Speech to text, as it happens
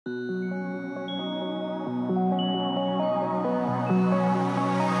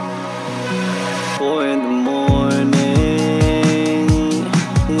4 in the morning,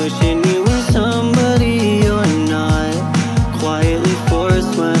 wishing you were somebody you're not. Quietly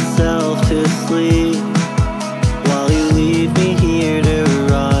force myself to sleep while you leave me here to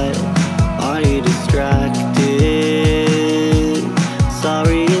rot. Are you distracted?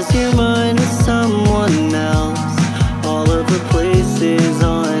 Sorry, is your mind with someone else? All of the places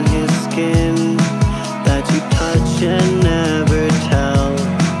on his skin that you touch and never tell.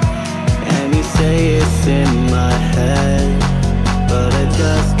 And you say it's in my head, but I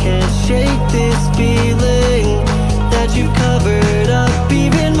just can't shake this feeling that you've covered up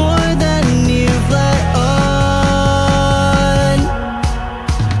even more than you've let on.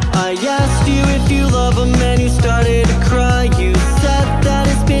 I asked you if you love him and you started to cry. You said that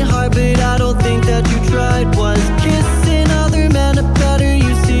it's been hard, but I don't think that you tried. Was kissing other men a better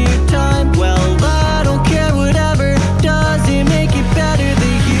use of your time? Well, I don't care, whatever. Does it make it better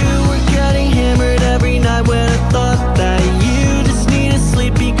that you were getting hammered every night when I thought that you just needed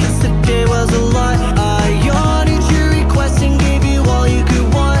sleep because the day was a lot? I honored your request and gave you all you could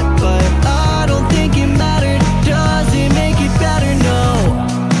want, but I don't think it mattered. Does it make it better? No.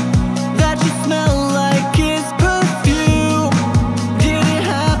 That you smell like his perfume didn't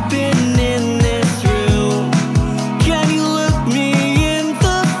happen in this room. Can you look me in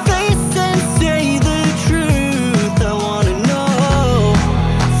the face and say the truth? I wanna know.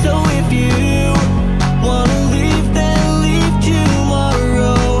 So if you wanna leave, then leave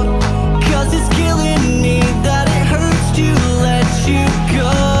tomorrow, 'cause it's killing me that it hurts to let you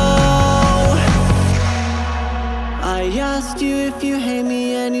go. I asked you if you hate me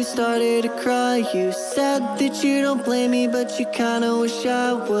and you started to cry. You said that you don't blame me, but you kinda wish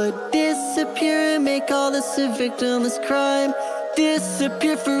I would disappear and make all this a victimless crime.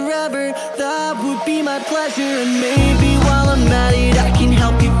 Disappear forever, that would be my pleasure. And maybe while I'm mad